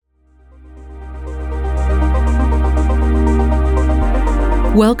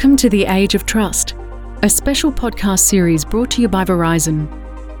Welcome to the Age of Trust, a special podcast series brought to you by Verizon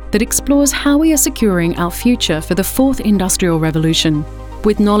that explores how we are securing our future for the fourth industrial revolution,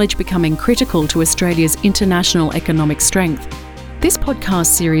 with knowledge becoming critical to Australia's international economic strength. This podcast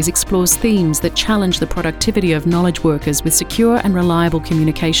series explores themes that challenge the productivity of knowledge workers with secure and reliable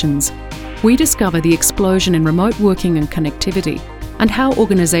communications. We discover the explosion in remote working and connectivity, and how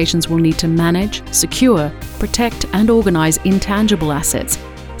organisations will need to manage, secure, protect and organise intangible assets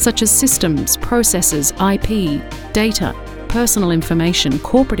such as systems, processes, IP, data, personal information,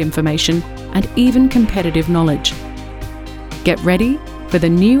 corporate information and even competitive knowledge. Get ready for the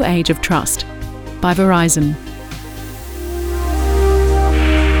new age of trust by Verizon.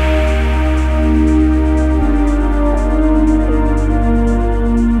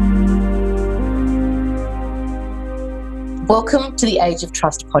 Welcome to the Age of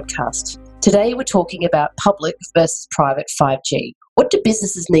Trust podcast. Today we're talking about public versus private 5G. What do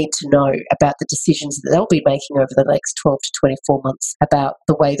businesses need to know about the decisions that they'll be making over the next 12 to 24 months about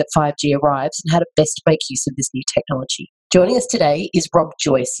the way that 5G arrives and how to best make use of this new technology? Joining us today is Rob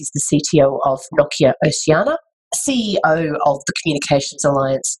Joyce. He's the CTO of Nokia Oceania, CEO of the Communications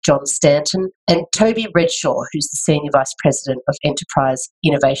Alliance, John Stanton, and Toby Redshaw, who's the Senior Vice President of Enterprise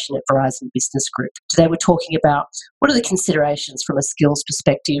Innovation at Verizon Business Group. Today we're talking about what are the considerations from a skills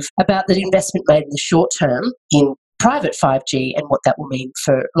perspective about the investment made in the short term in private 5G and what that will mean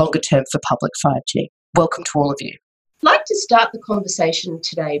for longer term for public 5G. Welcome to all of you. I'd like to start the conversation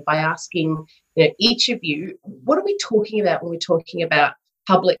today by asking each of you, what are we talking about when we're talking about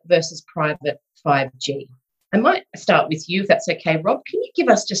public versus private 5G? I might start with you, if that's okay. Rob, can you give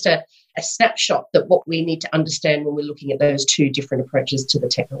us just a snapshot that what we need to understand when we're looking at those two different approaches to the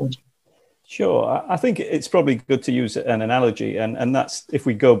technology? Sure. I think it's probably good to use an analogy, and that's if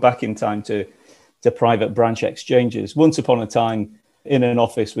we go back in time to private branch exchanges. Once upon a time, in an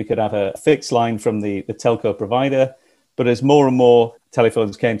office, we could have a fixed line from the telco provider, but as more and more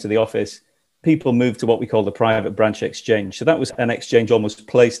telephones came to the office, people moved to what we call the private branch exchange. So that was an exchange almost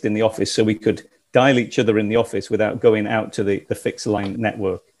placed in the office so we could dial each other in the office without going out to the fixed line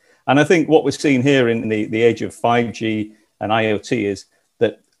network. And I think what we're seeing here in the age of 5G and IoT is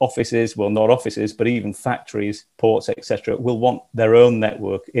that offices, well, not offices, but even factories, ports, etc., will want their own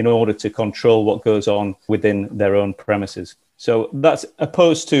network in order to control what goes on within their own premises. So that's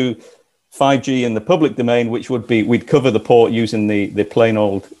opposed to 5G in the public domain, which would be, we'd cover the port using the plain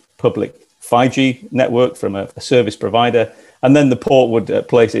old public 5G network from a service provider, and then the port would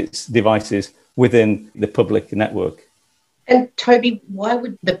place its devices within the public network. And Toby, why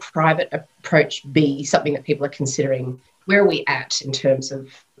would the private approach be something that people are considering? Where are we at in terms of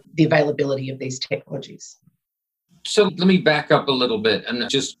the availability of these technologies? So let me back up a little bit and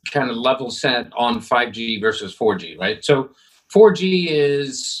just kind of level set on 5G versus 4G, right? So 4G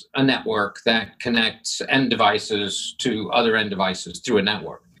is a network that connects end devices to other end devices through a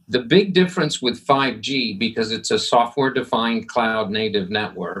network. The big difference with 5G, because it's a software-defined cloud-native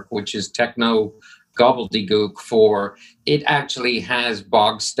network, which is techno gobbledygook for it actually has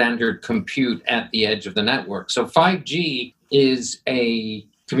bog standard compute at the edge of the network. So 5G is a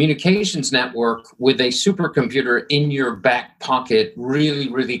communications network with a supercomputer in your back pocket, really,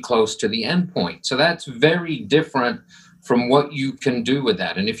 really close to the endpoint. So that's very different from what you can do with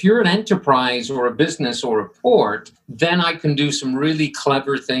that. And if you're an enterprise or a business or a port, then I can do some really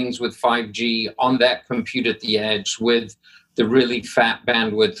clever things with 5G on that compute at the edge with the really fat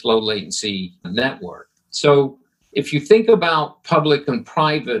bandwidth, low latency network. So if you think about public and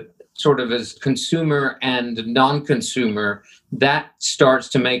private sort of as consumer and non-consumer, that starts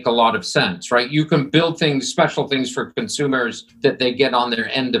to make a lot of sense, right? You can build things, special things for consumers that they get on their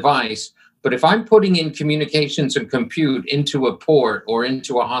end device. But if I'm putting in communications and compute into a port or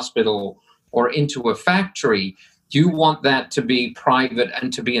into a hospital or into a factory, you want that to be private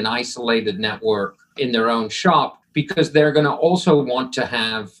and to be an isolated network in their own shop, because they're going to also want to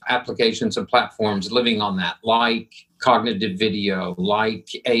have applications and platforms living on that, like cognitive video, like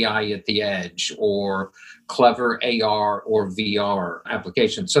AI at the edge, or clever AR or VR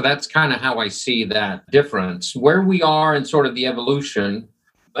applications. So that's kind of how I see that difference. Where we are in sort of the evolution,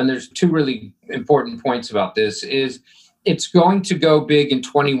 and there's two really important points about this, is it's going to go big in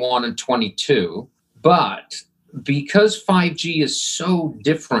 21 and 22, but because 5G is so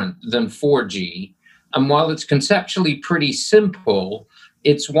different than 4G, and while it's conceptually pretty simple,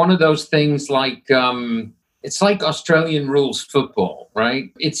 it's one of those things like, it's like Australian rules football,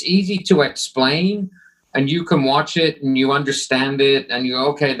 right? It's easy to explain and you can watch it and you understand it and you go,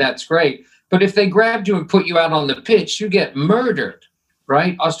 okay, that's great. But if they grabbed you and put you out on the pitch, you get murdered,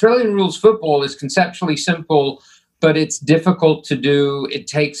 right? Australian rules football is conceptually simple, but it's difficult to do. It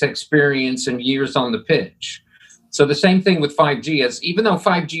takes experience and years on the pitch. So the same thing with 5G, is even though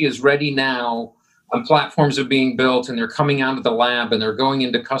 5G is ready now and platforms are being built and they're coming out of the lab and they're going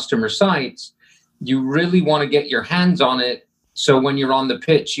into customer sites, you really want to get your hands on it. So when you're on the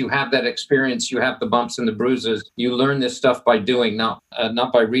pitch, you have that experience, you have the bumps and the bruises. You learn this stuff by doing, not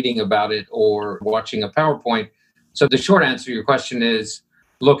by reading about it or watching a PowerPoint. So the short answer to your question is,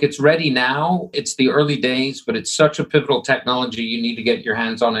 look, it's ready now. It's the early days, but it's such a pivotal technology. You need to get your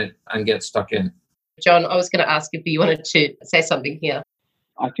hands on it and get stuck in. John, I was going to ask if you wanted to say something here.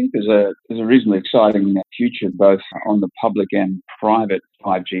 I think there's a reasonably exciting future both on the public and private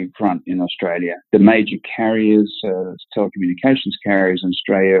 5G front in Australia. The major carriers, telecommunications carriers in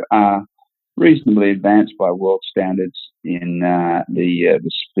Australia, are reasonably advanced by world standards in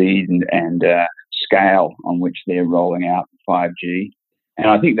the speed and scale on which they're rolling out 5G. And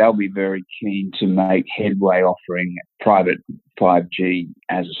I think they'll be very keen to make headway offering private 5G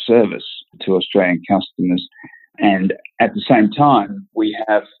as a service to Australian customers. And at the same time, we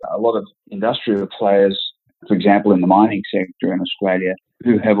have a lot of industrial players, for example, in the mining sector in Australia,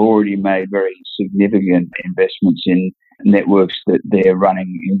 who have already made very significant investments in networks that they're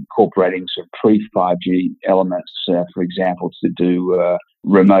running, incorporating sort of pre-5G elements, for example, to do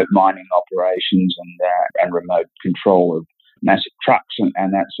remote mining operations and remote control of massive trucks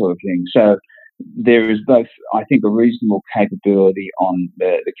and that sort of thing. So there is both, I think, a reasonable capability on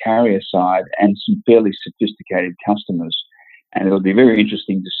the carrier side and some fairly sophisticated customers. And it'll be very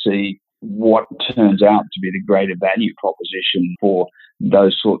interesting to see what turns out to be the greater value proposition for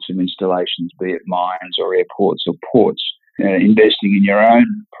those sorts of installations, be it mines or airports or ports, investing in your own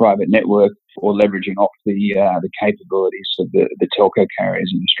private network or leveraging off the capabilities of the telco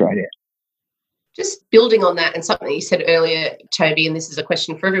carriers in Australia. Just building on that and something you said earlier, Toby, and this is a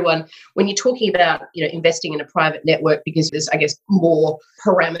question for everyone, when you're talking about, investing in a private network, because there's, I guess, more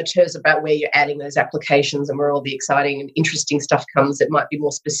parameters about where you're adding those applications and where all the exciting and interesting stuff comes that might be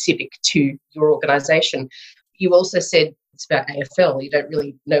more specific to your organisation. You also said it's about AFL. You don't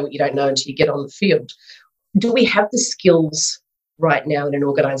really know what you don't know until you get on the field. Do we have the skills right now in an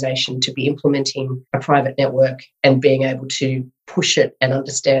organisation to be implementing a private network and being able to push it and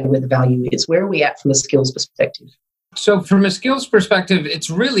understand where the value is? Where are we at from a skills perspective? So from a skills perspective,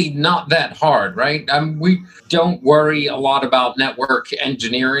 it's really not that hard, right? We don't worry a lot about network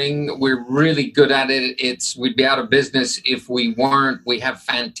engineering. We're really good at it. We'd be out of business if we weren't. We have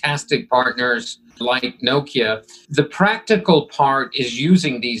fantastic partners like Nokia. The practical part is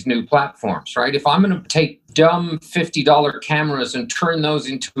using these new platforms, right? If I'm going to take dumb $50 cameras and turn those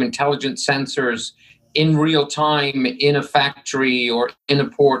into intelligent sensors in real time in a factory or in a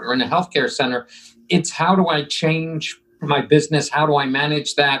port or in a healthcare center, it's how do I change my business? How do I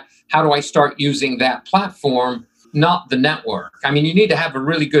manage that? How do I start using that platform, not the network? I mean, you need to have a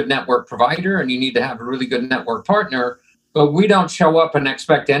really good network provider and you need to have a really good network partner, but we don't show up and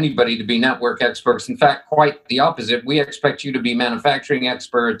expect anybody to be network experts. In fact, quite the opposite. We expect you to be manufacturing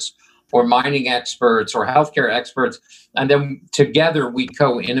experts or mining experts or healthcare experts. And then together we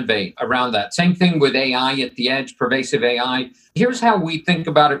co-innovate around that. Same thing with AI at the edge, pervasive AI. Here's how we think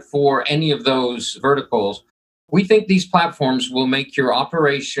about it for any of those verticals. We think these platforms will make your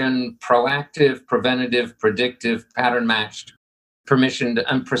operation proactive, preventative, predictive, pattern matched, permissioned,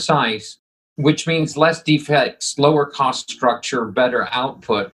 and precise, which means less defects, lower cost structure, better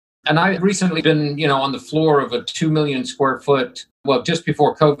output. And I've recently been, on the floor of a 2 million square foot, just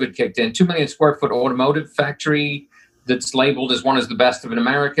before COVID kicked in, 2 million square foot automotive factory that's labeled as one of the best in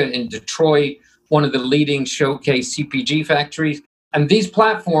America in Detroit, one of the leading showcase CPG factories. And these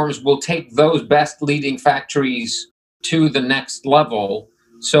platforms will take those best leading factories to the next level.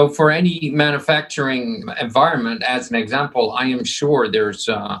 So for any manufacturing environment, as an example, I am sure there's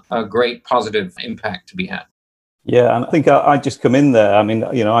a great positive impact to be had. Yeah, and I think I just come in there. I mean,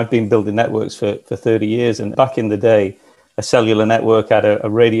 I've been building networks for 30 years. And back in the day, a cellular network had a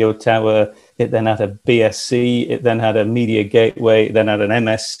radio tower. It then had a BSC. It then had a media gateway. It then had an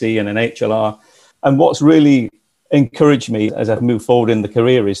MSC and an HLR. And what's really encouraged me as I've moved forward in the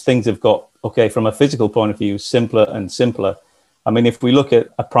career is things have got, from a physical point of view, simpler and simpler. I mean, if we look at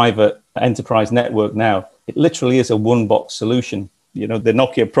a private enterprise network now, it literally is a one-box solution. The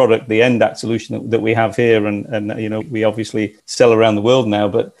Nokia product, the NDAC solution that we have here, and we obviously sell around the world now,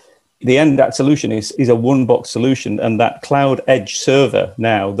 but the NDAC solution is a one-box solution, and that cloud edge server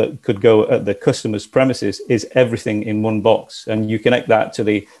now that could go at the customer's premises is everything in one box. And you connect that to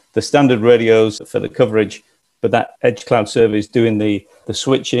the standard radios for the coverage, but that edge cloud server is doing the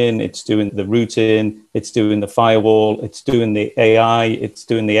switching, it's doing the routing, it's doing the firewall, it's doing the AI, it's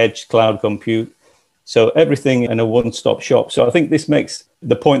doing the edge cloud compute. So everything in a one-stop shop. So I think this makes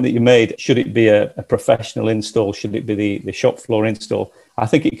the point that you made, should it be a professional install? Should it be the shop floor install? I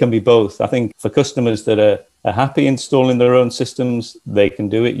think it can be both. I think for customers that are happy installing their own systems, they can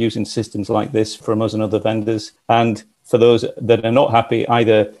do it using systems like this from us and other vendors. And for those that are not happy,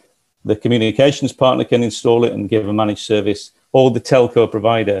 either the communications partner can install it and give a managed service, or the telco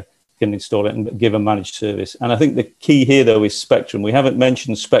provider can install it and give a managed service. And I think the key here, though, is spectrum. We haven't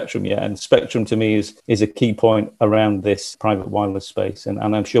mentioned spectrum yet, and spectrum to me is a key point around this private wireless space, and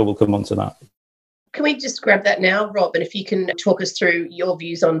I'm sure we'll come on to that. Can we just grab that now, Rob? And if you can talk us through your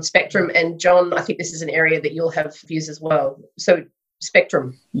views on spectrum. And John, I think this is an area that you'll have views as well. So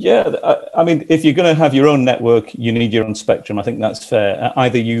spectrum. Yeah, I mean, if you're going to have your own network, you need your own spectrum. I think that's fair.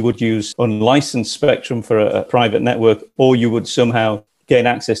 Either you would use unlicensed spectrum for a private network, or you would somehow gain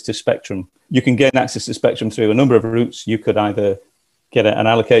access to spectrum. You can gain access to spectrum through a number of routes. You could either get an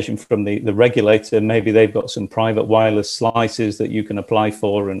allocation from the regulator. Maybe they've got some private wireless slices that you can apply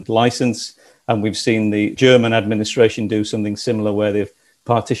for and license. And we've seen the German administration do something similar where they've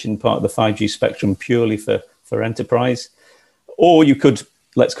partitioned part of the 5G spectrum purely for enterprise. Or you could,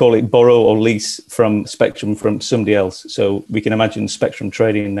 let's call it, borrow or lease from spectrum from somebody else. So we can imagine spectrum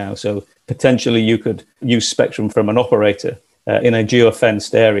trading now. So potentially you could use spectrum from an operator in a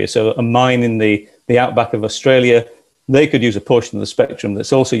geofenced area. So a mine in the outback of Australia, they could use a portion of the spectrum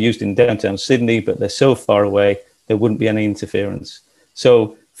that's also used in downtown Sydney, but they're so far away, there wouldn't be any interference.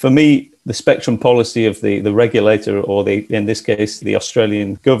 So for me, the spectrum policy of the regulator, or in this case, the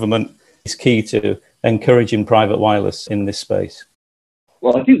Australian government, is key to encouraging private wireless in this space.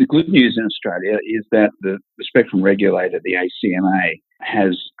 Well, I think the good news in Australia is that the spectrum regulator, the ACMA,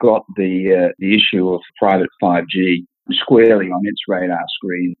 has got the issue of private 5G squarely on its radar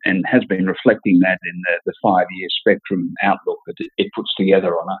screen, and has been reflecting that in the 5-year spectrum outlook that it puts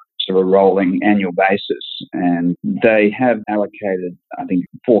together on a sort of rolling annual basis. And they have allocated, I think,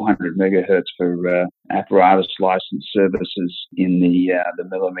 400 megahertz for apparatus license services in the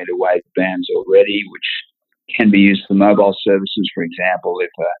millimeter wave bands already, which can be used for mobile services. For example, if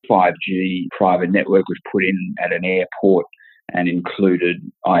a 5G private network was put in at an airport and included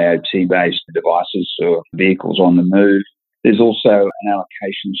IoT-based devices or vehicles on the move. There's also an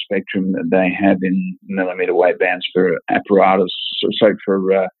allocation spectrum that they have in millimeter wave bands for apparatus, so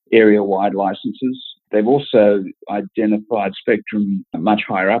for area-wide licenses. They've also identified spectrum much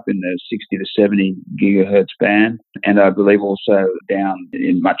higher up in the 60 to 70 gigahertz band, and I believe also down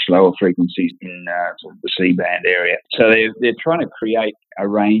in much lower frequencies in sort of the C-band area. So they're trying to create a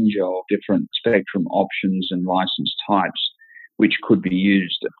range of different spectrum options and license types which could be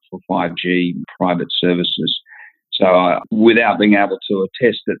used for 5G private services. So without being able to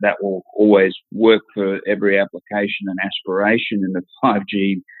attest that will always work for every application and aspiration in the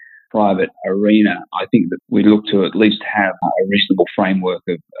 5G private arena, I think that we look to at least have a reasonable framework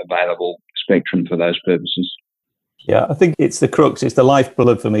of available spectrum for those purposes. Yeah, I think it's the crux, it's the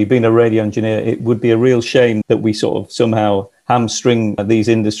lifeblood for me. Being a radio engineer, it would be a real shame that we sort of somehow hamstring these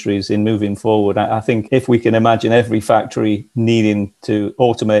industries in moving forward. I think if we can imagine every factory needing to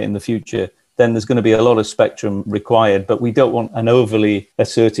automate in the future, then there's going to be a lot of spectrum required. But we don't want an overly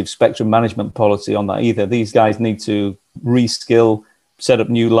assertive spectrum management policy on that either. These guys need to reskill, set up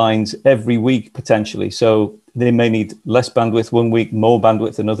new lines every week potentially. So they may need less bandwidth one week, more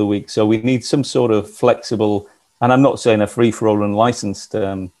bandwidth another week. So we need some sort of flexible, and I'm not saying a free-for-all unlicensed,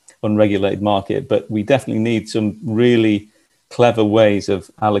 unregulated market, but we definitely need some really clever ways of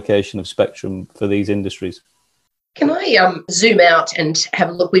allocation of spectrum for these industries. Can I zoom out and have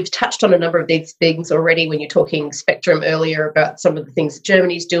a look? We've touched on a number of these things already when you're talking spectrum earlier about some of the things that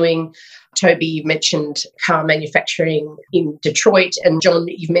Germany's doing. Toby, you mentioned car manufacturing in Detroit, and John,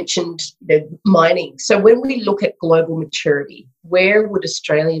 you've mentioned mining. So when we look at global maturity, where would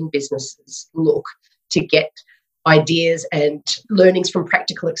Australian businesses look to get ideas and learnings from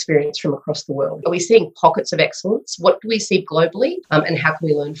practical experience from across the world? Are we seeing pockets of excellence? What do we see globally, and how can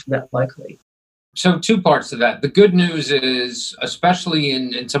we learn from that locally? So 2 parts to that. The good news is, especially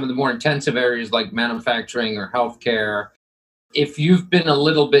in some of the more intensive areas like manufacturing or healthcare, if you've been a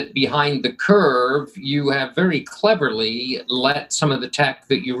little bit behind the curve, you have very cleverly let some of the tech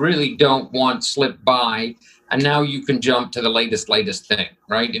that you really don't want slip by, and now you can jump to the latest thing,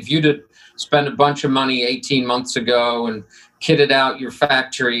 right? If you'd have spent a bunch of money 18 months ago and kitted out your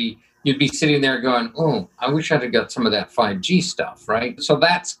factory, you'd be sitting there going, oh, I wish I'd have got some of that 5G stuff, right? So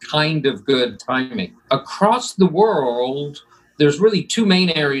that's kind of good timing. Across the world, there's really 2 main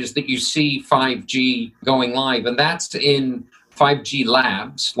areas that you see 5G going live, and that's in 5G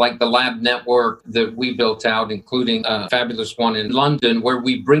labs, like the lab network that we built out, including a fabulous one in London, where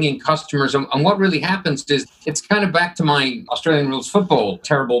we bring in customers. And what really happens is it's kind of back to my Australian rules football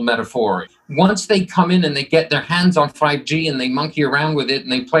terrible metaphor. Once they come in and they get their hands on 5G and they monkey around with it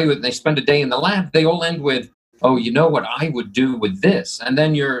and they play with it and they spend a day in the lab, they all end with, oh, you know what I would do with this? And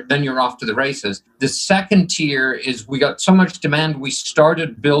then you're off to the races. The second tier is we got so much demand, we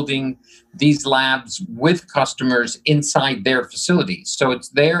started building these labs with customers inside their facilities. So it's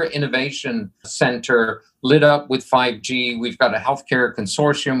their innovation center lit up with 5G. We've got a healthcare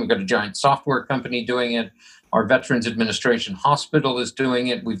consortium. We've got a giant software company doing it. Our Veterans Administration Hospital is doing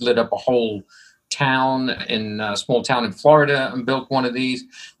it. We've lit up a whole town in a small town in Florida and built one of these.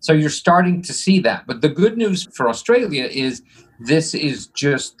 So you're starting to see that. But the good news for Australia is this is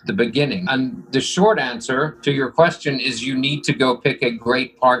just the beginning. And the short answer to your question is you need to go pick a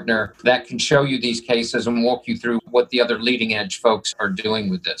great partner that can show you these cases and walk you through what the other leading edge folks are doing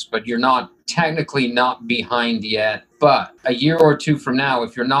with this. But you're not technically not behind yet. But a year or two from now,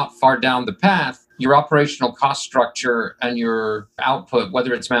 if you're not far down the path, your operational cost structure and your output,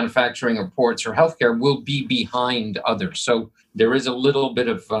 whether it's manufacturing or ports or healthcare, will be behind others. So there is a little bit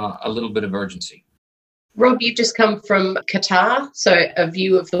of urgency. Rob, you've just come from Qatar, so a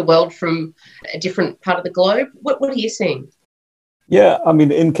view of the world from a different part of the globe. What are you seeing? Yeah, I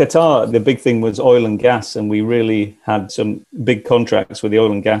mean, in Qatar, the big thing was oil and gas, and we really had some big contracts with the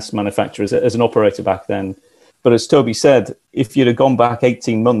oil and gas manufacturers as an operator back then. But as Toby said, if you'd have gone back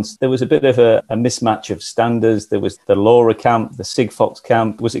 18 months, there was a bit of a mismatch of standards. There was the LoRa camp, the Sigfox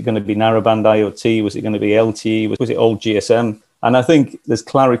camp. Was it going to be narrowband IoT? Was it going to be LTE? Was it old GSM? And I think there's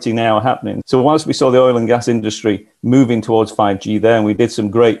clarity now happening. So whilst we saw the oil and gas industry moving towards 5G there, and we did some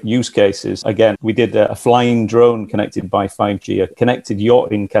great use cases. Again, we did a flying drone connected by 5G, a connected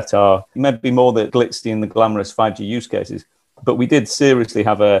yacht in Qatar. Maybe more the glitzy and the glamorous 5G use cases. But we did seriously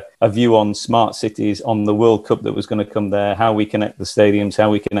have a view on smart cities, on the World Cup that was going to come there, how we connect the stadiums, how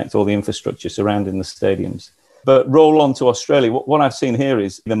we connect all the infrastructure surrounding the stadiums. But roll on to Australia. What I've seen here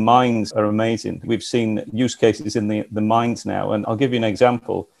is the mines are amazing. We've seen use cases in the mines now. And I'll give you an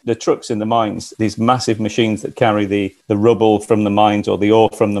example. The trucks in the mines, these massive machines that carry the rubble from the mines or the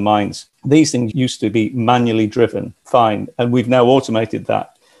ore from the mines, these things used to be manually driven, fine. And we've now automated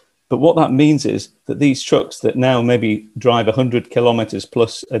that. But what that means is that these trucks that now maybe drive 100 kilometers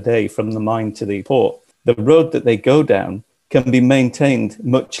plus a day from the mine to the port, the road that they go down can be maintained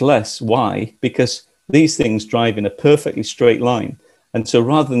much less. Why? Because these things drive in a perfectly straight line. And so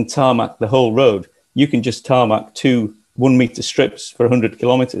rather than tarmac the whole road, you can just tarmac 2 1-meter strips for 100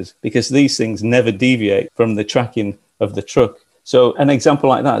 kilometers because these things never deviate from the tracking of the truck. So an example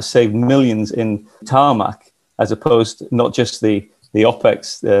like that has saved millions in tarmac as opposed to not just the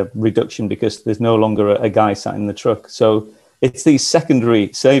OPEX reduction because there's no longer a guy sat in the truck. So it's these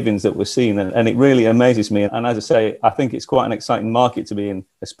secondary savings that we're seeing, and it really amazes me. And as I say, I think it's quite an exciting market to be in,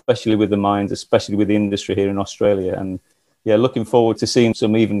 especially with the mines, especially with the industry here in Australia. And yeah, looking forward to seeing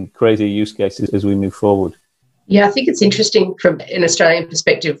some even crazier use cases as we move forward. Yeah, I think it's interesting from an Australian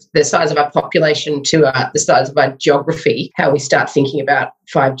perspective, the size of our population to the size of our geography, how we start thinking about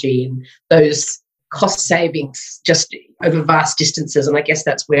 5G and those cost savings just over vast distances. And I guess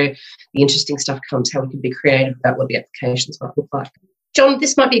that's where the interesting stuff comes, how we can be creative about what the applications might look like. John,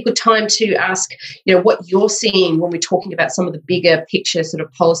 this might be a good time to ask, what you're seeing when we're talking about some of the bigger picture sort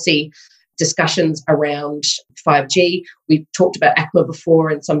of policy discussions around 5G. We've talked about ACMA before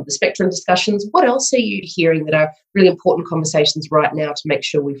and some of the spectrum discussions. What else are you hearing that are really important conversations right now to make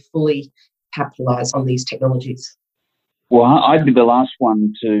sure we fully capitalise on these technologies? Well, I'd be the last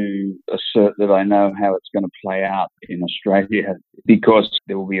one to assert that I know how it's going to play out in Australia because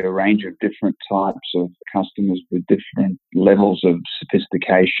there will be a range of different types of customers with different levels of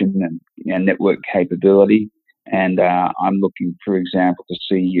sophistication and network capability. And I'm looking, for example, to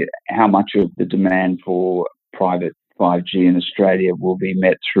see how much of the demand for private 5G in Australia will be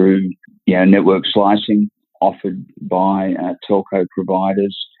met through network slicing offered by telco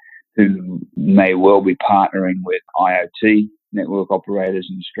providers who may well be partnering with IoT network operators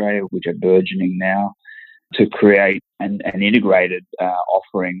in Australia, which are burgeoning now, to create an integrated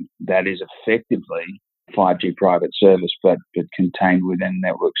offering that is effectively 5G private service, but contained within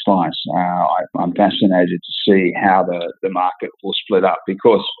network slice. I'm fascinated to see how the market will split up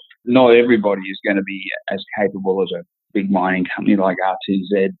because not everybody is going to be as capable as a big mining company like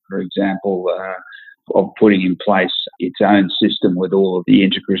RTZ, for example, of putting in place its own system with all of the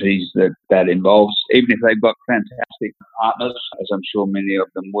intricacies that involves, even if they've got fantastic partners, as I'm sure many of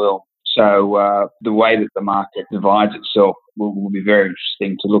them will. So the way that the market divides itself will be very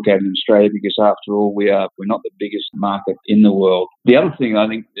interesting to look at in Australia, because after all, we're not the biggest market in the world. The other thing I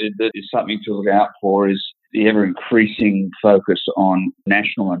think that is something to look out for is the ever-increasing focus on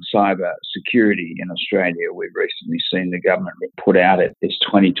national and cyber security in Australia. We've recently seen the government put out its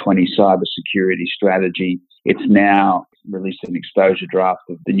 2020 cyber security strategy. It's now released an exposure draft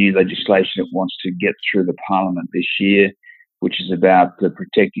of the new legislation it wants to get through the Parliament this year, which is about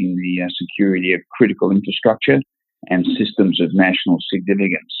protecting the security of critical infrastructure and systems of national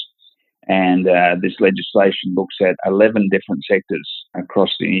significance. And this legislation looks at 11 different sectors across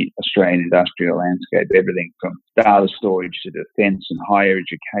the Australian industrial landscape, everything from data storage to defence and higher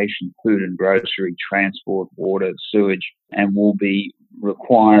education, food and grocery, transport, water, sewage, and will be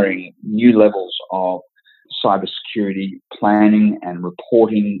requiring new levels of cybersecurity planning and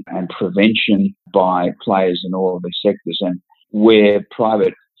reporting and prevention by players in all of these sectors. And where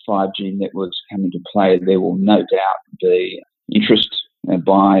private 5G networks come into play, there will no doubt be interest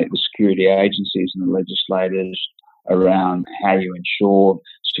by the security agencies and the legislators around how you ensure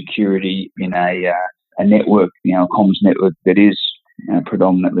security in a network, a comms network that is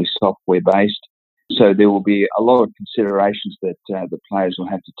predominantly software-based. So there will be a lot of considerations that the players will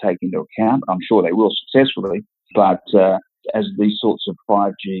have to take into account. I'm sure they will successfully, but as these sorts of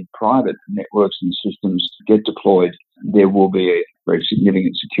 5G private networks and systems get deployed, there will be very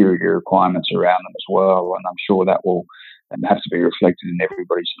significant security requirements around them as well, and I'm sure that will have to be reflected in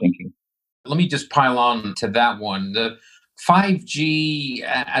everybody's thinking. Let me just pile on to that one. The 5G,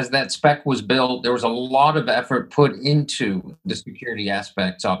 as that spec was built, there was a lot of effort put into the security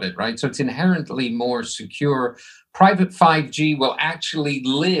aspects of it, right? So it's inherently more secure. Private 5G will actually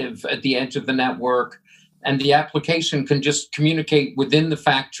live at the edge of the network, and the application can just communicate within the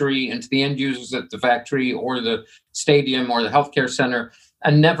factory and to the end users at the factory or the stadium or the healthcare center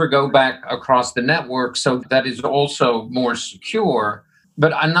and never go back across the network. So that is also more secure.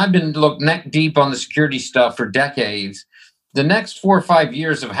 And I've been neck deep on the security stuff for decades. The next 4 or 5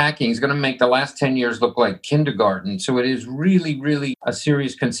 years of hacking is going to make the last 10 years look like kindergarten. So it is really, really a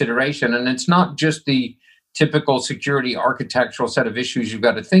serious consideration. And it's not just the typical security architectural set of issues you've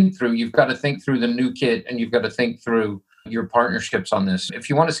got to think through. You've got to think through the new kit, and you've got to think through your partnerships on this. If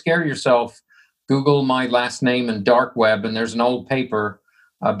you want to scare yourself, Google my last name and dark web, and there's an old paper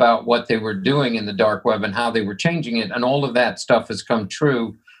about what they were doing in the dark web and how they were changing it. And all of that stuff has come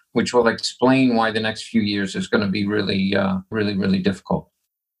true, which will explain why the next few years is going to be really, really difficult.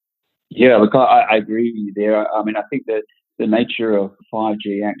 Yeah, look, I agree with you there. I mean, I think that the nature of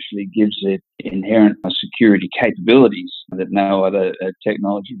 5G actually gives it inherent security capabilities that no other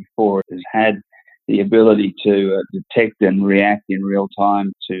technology before has had. The ability to detect and react in real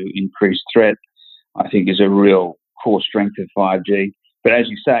time to increased threat, I think, is a real core strength of 5G. But as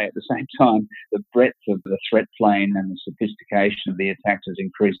you say, at the same time, the breadth of the threat plane and the sophistication of the attacks is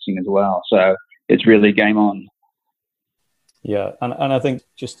increasing as well. So it's really game on. Yeah, and I think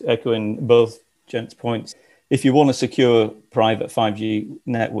just echoing both gents' points, if you want a secure private 5G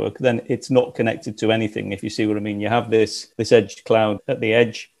network, then it's not connected to anything, if you see what I mean. You have this edge cloud at the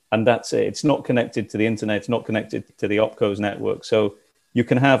edge, and that's it. It's not connected to the internet. It's not connected to the OpCos network. So you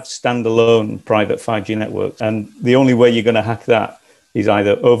can have standalone private 5G networks, and the only way you're going to hack that is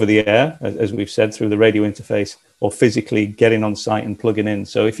either over the air, as we've said, through the radio interface, or physically getting on site and plugging in.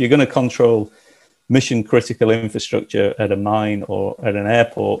 So if you're going to control mission critical infrastructure at a mine or at an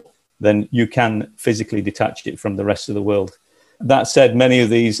airport, then you can physically detach it from the rest of the world. That said, many of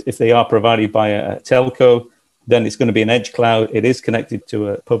these, if they are provided by a telco, then it's going to be an edge cloud. It is connected to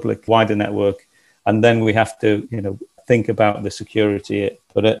a public wider network. And then we have to, think about the security.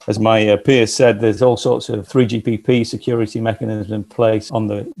 But as my peers said, there's all sorts of 3GPP security mechanisms in place on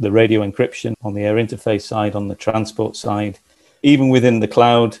the radio encryption, on the air interface side, on the transport side, even within the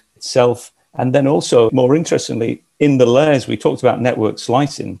cloud itself. And then also, more interestingly, in the layers, we talked about network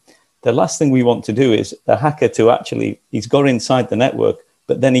slicing. The last thing we want to do is a hacker to actually, he's got inside the network,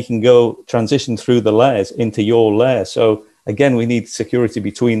 but then he can go transition through the layers into your layer. So again, we need security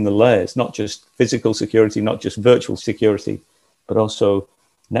between the layers, not just physical security, not just virtual security, but also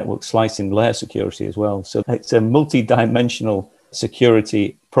network slicing layer security as well. So it's a multi-dimensional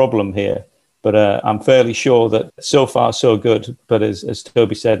security problem here. But I'm fairly sure that so far, so good. But as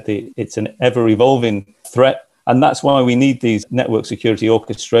Toby said, it's an ever-evolving threat. And that's why we need these network security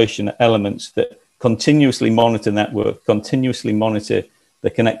orchestration elements that continuously monitor network, continuously monitor the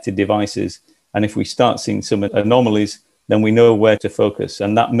connected devices. And if we start seeing some anomalies, then we know where to focus.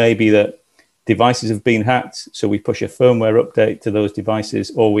 And that may be that devices have been hacked, so we push a firmware update to those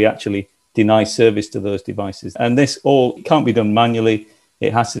devices, or we actually deny service to those devices. And this all can't be done manually.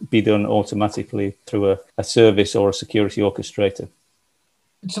 It has to be done automatically through a service or a security orchestrator.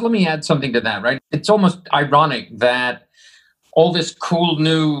 So let me add something to that, right? It's almost ironic that all this cool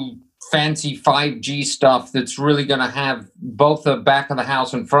new fancy 5G stuff that's really going to have both the back of the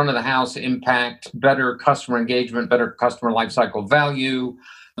house and front of the house impact, better customer engagement, better customer lifecycle value,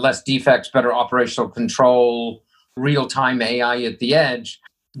 less defects, better operational control, real-time AI at the edge.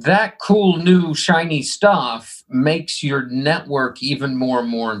 That cool new shiny stuff makes your network even more and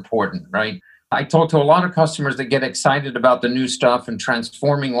more important, right? I talk to a lot of customers that get excited about the new stuff and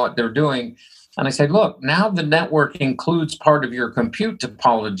transforming what they're doing. And I say, look, now the network includes part of your compute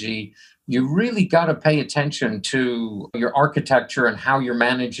topology. You really got to pay attention to your architecture and how you're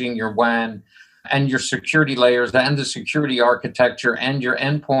managing your WAN and your security layers and the security architecture and your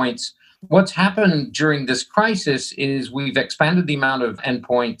endpoints. What's happened during this crisis is we've expanded the amount of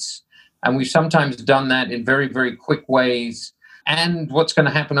endpoints, and we've sometimes done that in very, very quick ways. And what's going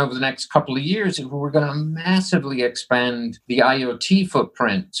to happen over the next couple of years is we're going to massively expand the IoT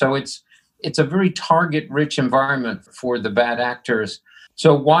footprint. So it's a very target-rich environment for the bad actors.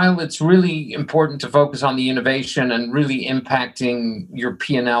 So while it's really important to focus on the innovation and really impacting your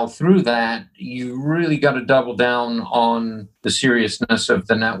P&L through that, you really got to double down on the seriousness of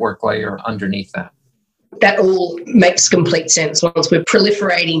the network layer underneath that. That all makes complete sense. Once we're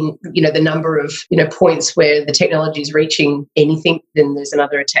proliferating, the number of, points where the technology is reaching anything, then there's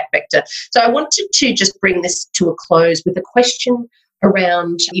another attack vector. So I wanted to just bring this to a close with a question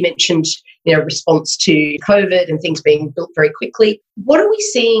around, you mentioned, response to COVID and things being built very quickly. What are we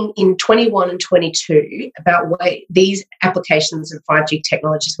seeing in 21 and 22 about these applications of 5G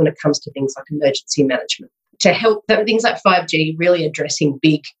technologies when it comes to things like emergency management? To help things like 5G really addressing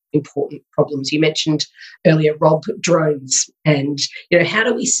big, important problems. You mentioned earlier, Rob, drones. And, how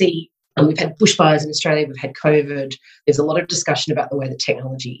do we see, and we've had bushfires in Australia, we've had COVID. There's a lot of discussion about the way that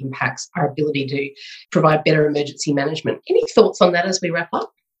technology impacts our ability to provide better emergency management. Any thoughts on that as we wrap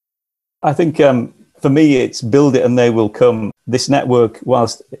up? I think for me, it's build it and they will come. This network,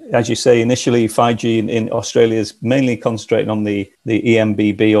 whilst, as you say, initially 5G in Australia is mainly concentrating on the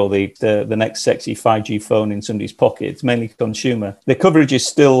EMBB or the next sexy 5G phone in somebody's pocket. It's mainly consumer. The coverage is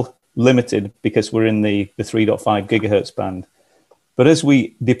still limited because we're in the 3.5 gigahertz band. But as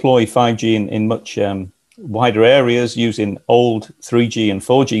we deploy 5G in much wider areas using old 3G and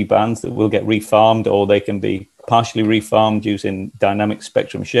 4G bands that will get refarmed, or they can be partially refarmed using dynamic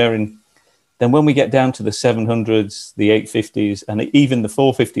spectrum sharing, then when we get down to the 700s, the 850s, and even the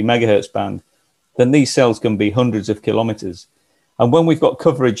 450 megahertz band, then these cells can be hundreds of kilometers. And when we've got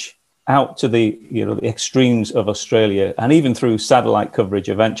coverage out to the extremes of Australia, and even through satellite coverage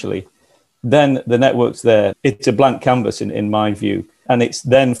eventually, then the network's there. It's a blank canvas in my view. And it's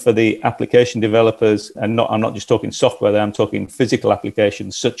then for the application developers, and I'm not just talking software there, I'm talking physical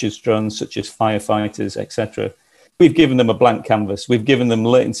applications such as drones, such as firefighters, etc. We've given them a blank canvas. We've given them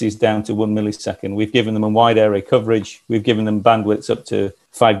latencies down to 1 millisecond. We've given them a wide area coverage. We've given them bandwidths up to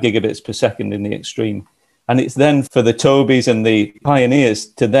 5 gigabits per second in the extreme. And it's then for the Tobys and the pioneers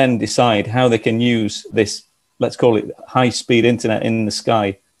to then decide how they can use this, let's call it high-speed internet in the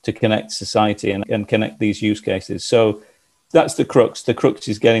sky, to connect society and connect these use cases. So that's the crux. The crux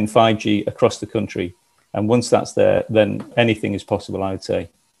is getting 5G across the country. And once that's there, then anything is possible, I would say.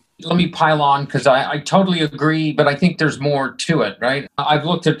 Let me pile on because I totally agree, but I think there's more to it, right? I've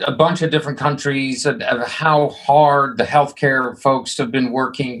looked at a bunch of different countries and how hard the healthcare folks have been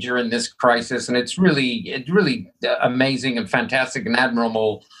working during this crisis. And it's really amazing and fantastic and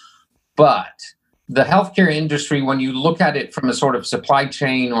admirable. But the healthcare industry, when you look at it from a sort of supply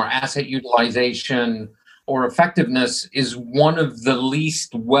chain or asset utilization or effectiveness, is one of the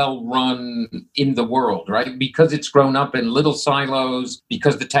least well-run in the world, right? Because it's grown up in little silos,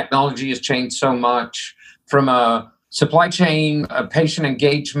 because the technology has changed so much from a supply chain, a patient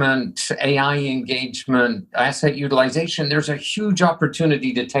engagement, AI engagement, asset utilization. There's a huge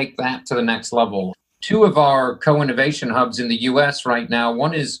opportunity to take that to the next level. Two of our co-innovation hubs in the US right now,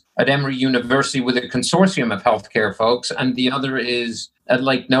 one is at Emory University with a consortium of healthcare folks, and the other is at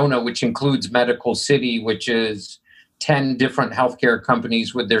Lake Nona, which includes Medical City, which is 10 different healthcare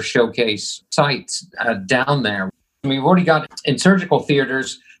companies with their showcase sites down there. We've already got in surgical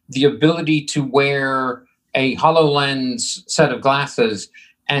theaters the ability to wear a HoloLens set of glasses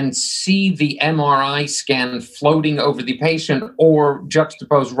and see the MRI scan floating over the patient or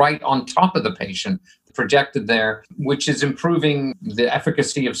juxtaposed right on top of the patient, projected there, which is improving the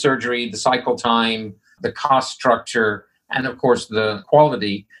efficacy of surgery, the cycle time, the cost structure, and of course the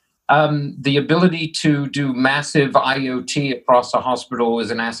quality. The ability to do massive IoT across a hospital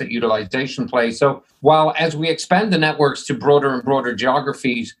is an asset utilization play. So while as we expand the networks to broader and broader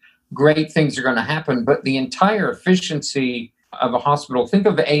geographies, great things are going to happen, but the entire efficiency of a hospital, think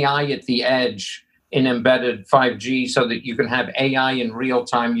of AI at the edge in embedded 5G so that you can have AI in real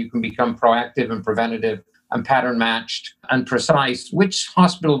time, you can become proactive and preventative and pattern matched and precise. Which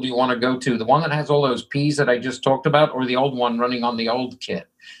hospital do you want to go to? The one that has all those Ps that I just talked about, or the old one running on the old kit?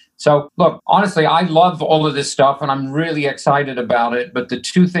 So look, honestly, I love all of this stuff and I'm really excited about it. But the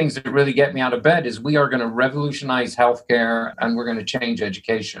two things that really get me out of bed is we are going to revolutionize healthcare and we're going to change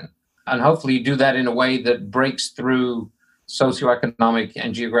education. And hopefully do that in a way that breaks through socioeconomic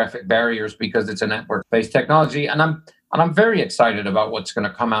and geographic barriers because it's a network-based technology. And I'm very excited about what's going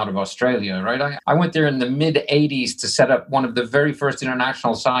to come out of Australia, right? I went there in the mid-'80s to set up one of the very first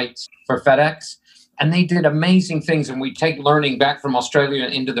international sites for FedEx. And they did amazing things. And we take learning back from Australia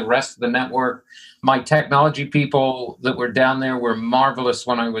into the rest of the network. My technology people that were down there were marvelous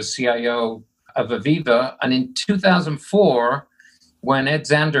when I was CIO of Aviva. And in 2004, when Ed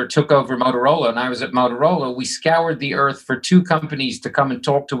Zander took over Motorola and I was at Motorola, we scoured the earth for two companies to come and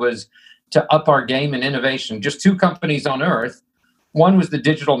talk to us to up our game in innovation. Just two companies on earth. One was the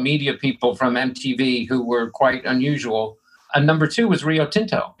digital media people from MTV who were quite unusual. And number two was Rio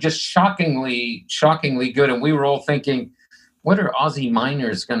Tinto, just shockingly good. And we were all thinking, what are Aussie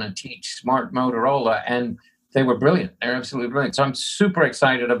miners going to teach smart Motorola? And they were brilliant. They're absolutely brilliant. So I'm super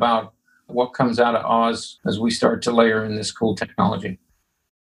excited about what comes out of Oz as we start to layer in this cool technology.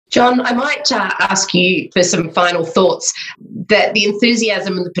 John, I might ask you for some final thoughts. That the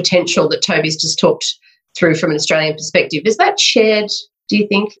enthusiasm and the potential that Toby's just talked through from an Australian perspective, is that shared, do you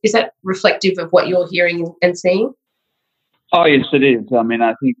think? Is that reflective of what you're hearing and seeing? Oh, yes, it is. I mean,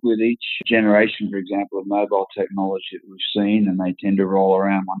 I think with each generation, for example, of mobile technology that we've seen, and they tend to roll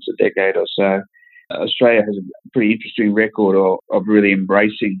around once a decade or so, Australia has a pretty interesting record of really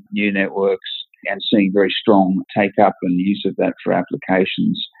embracing new networks and seeing very strong take-up and use of that for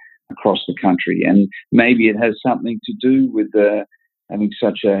applications across the country. And maybe it has something to do with having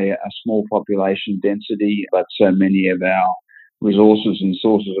such a small population density, but so many of our resources and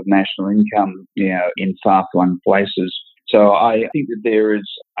sources of national income, in far-flung places. So I think that there is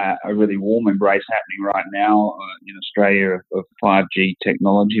a really warm embrace happening right now in Australia of 5G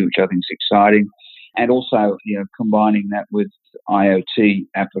technology, which I think is exciting. And also, combining that with IoT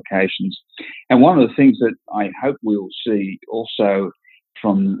applications. And one of the things that I hope we'll see also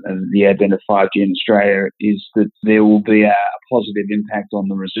from the advent of 5G in Australia is that there will be a positive impact on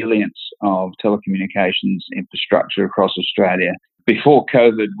the resilience of telecommunications infrastructure across Australia. Before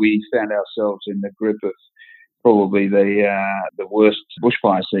COVID, we found ourselves in the grip of probably the worst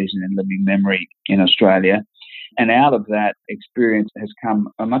bushfire season in living memory in Australia. And out of that experience has come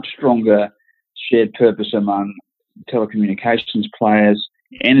a much stronger shared purpose among telecommunications players,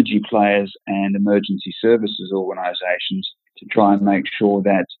 energy players, and emergency services organisations to try and make sure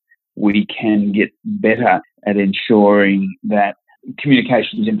that we can get better at ensuring that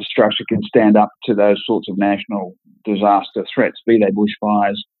communications infrastructure can stand up to those sorts of national disaster threats, be they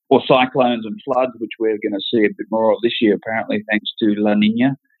bushfires or cyclones and floods, which we're going to see a bit more of this year, apparently, thanks to La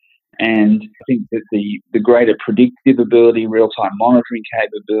Nina. And I think that the greater predictive ability, real-time monitoring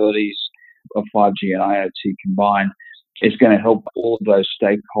capabilities of 5G and IoT combined is going to help all of those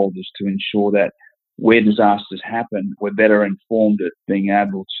stakeholders to ensure that where disasters happen, we're better informed at being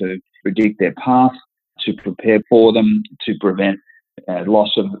able to predict their path, to prepare for them, to prevent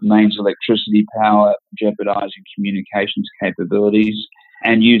loss of mains electricity power, jeopardizing communications capabilities,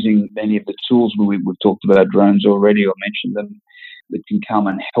 and using many of the tools we've talked about drones already or mentioned them that can come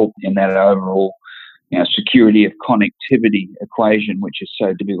and help in that overall security of connectivity equation, which is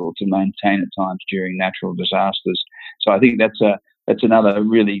so difficult to maintain at times during natural disasters. So I think that's another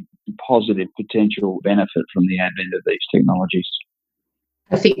really positive potential benefit from the advent of these technologies.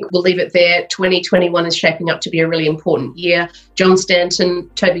 I think we'll leave it there. 2021 is shaping up to be a really important year. John Stanton,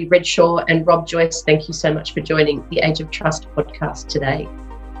 Toby Redshaw, and Rob Joyce, thank you so much for joining the Age of Trust podcast today.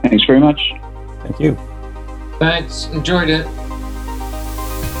 Thanks very much. Thank you. Thanks. Enjoyed it.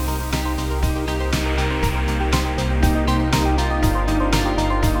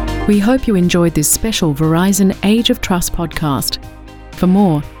 We hope you enjoyed this special Verizon Age of Trust podcast. For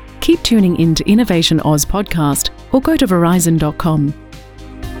more, keep tuning in to Innovation Oz podcast or go to verizon.com.